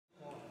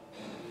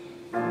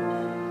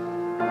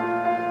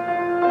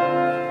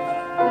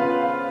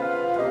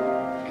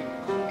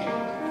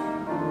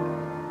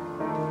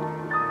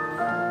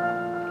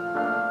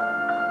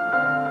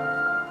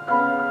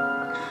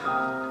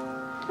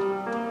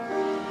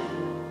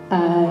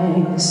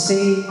I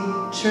see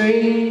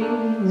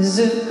trees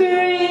of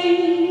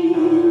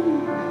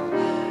green,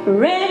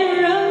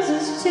 red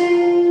roses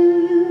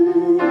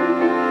too.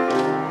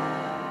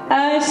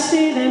 I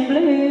see them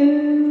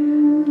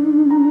bloom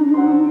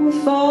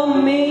for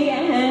me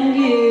and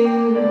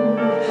you,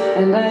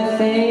 and I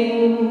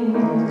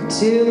think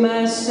to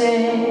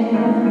myself,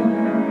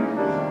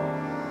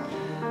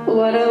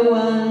 what a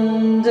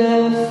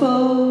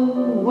wonderful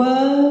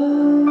world.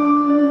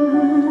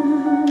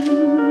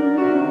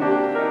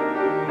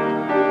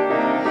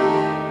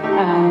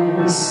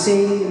 I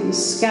see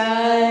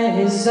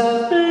skies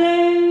of blue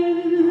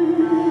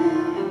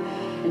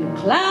and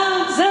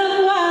clouds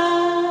of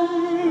white,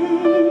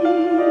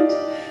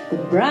 the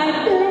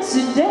bright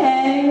blessed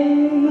day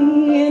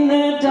in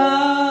the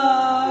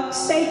dark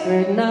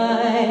sacred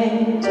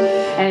night,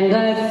 and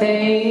I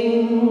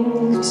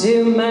think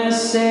to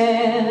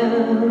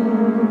myself,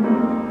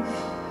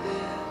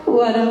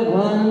 what a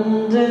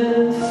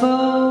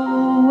wonderful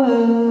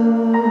world.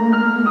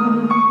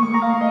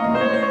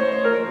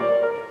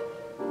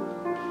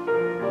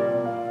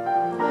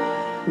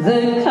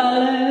 The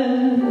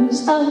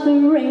colors of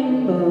the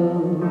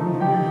rainbow,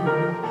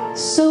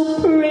 so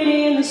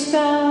pretty in the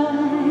sky,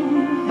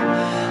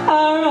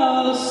 are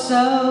also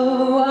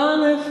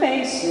on the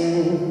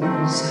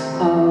faces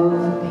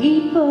of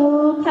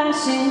people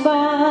passing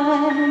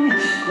by.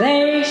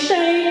 They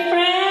shake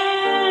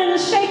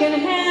friends, shaking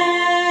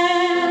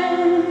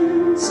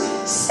hands,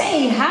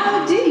 say,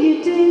 how do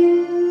you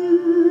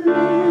do?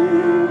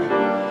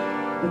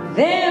 But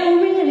they're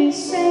really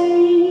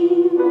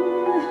saying,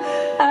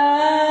 I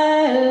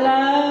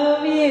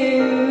love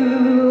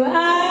you.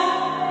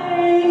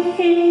 I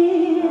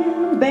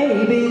hear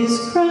babies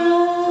cry,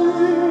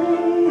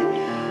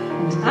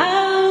 and I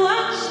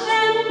watch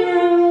them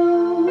grow.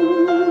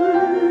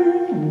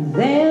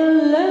 They'll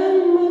learn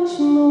much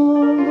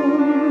more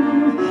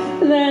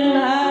than I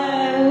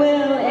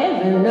will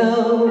ever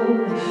know,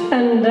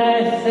 and I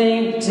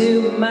think to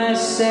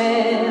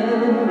myself,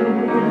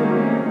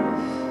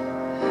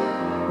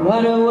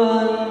 what a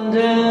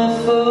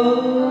wonderful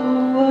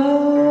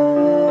world.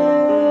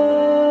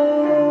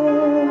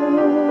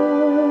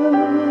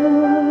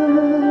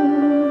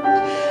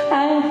 I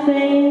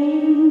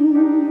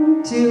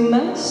think to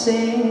myself,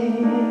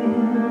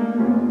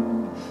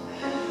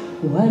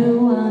 what a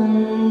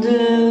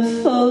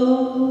wonderful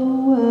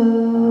world.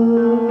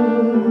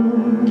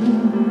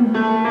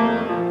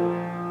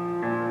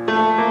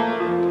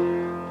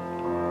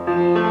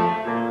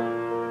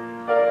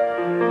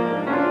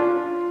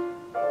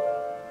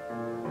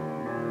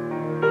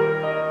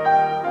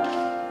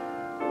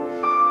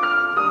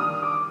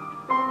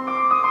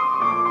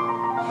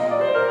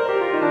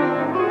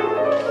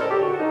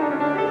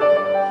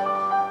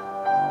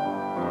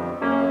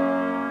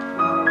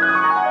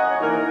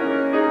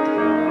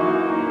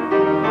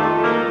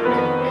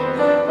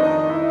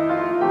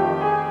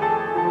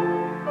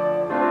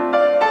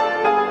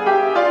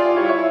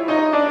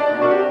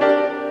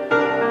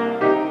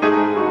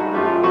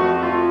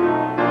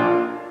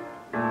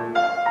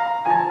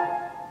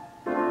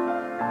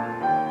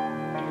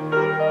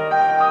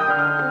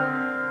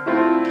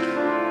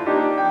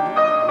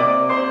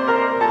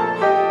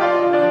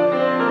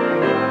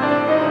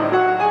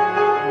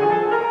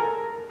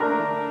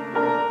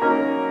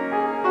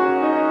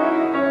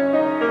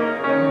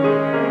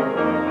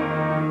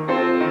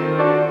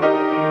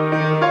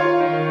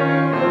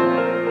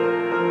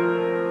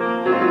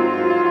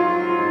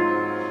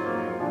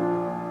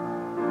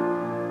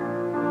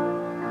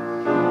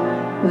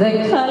 The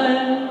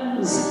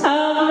colors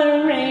of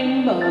the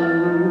rainbow,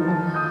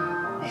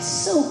 they're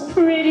so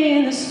pretty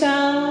in the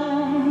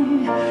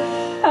sky,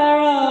 are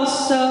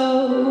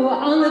also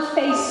on the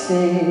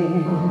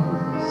faces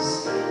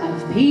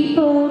of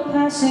people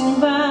passing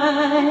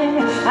by.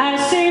 I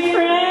see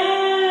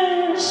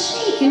friends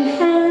shaking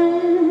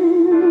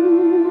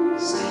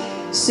hands,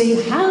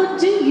 say, how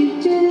do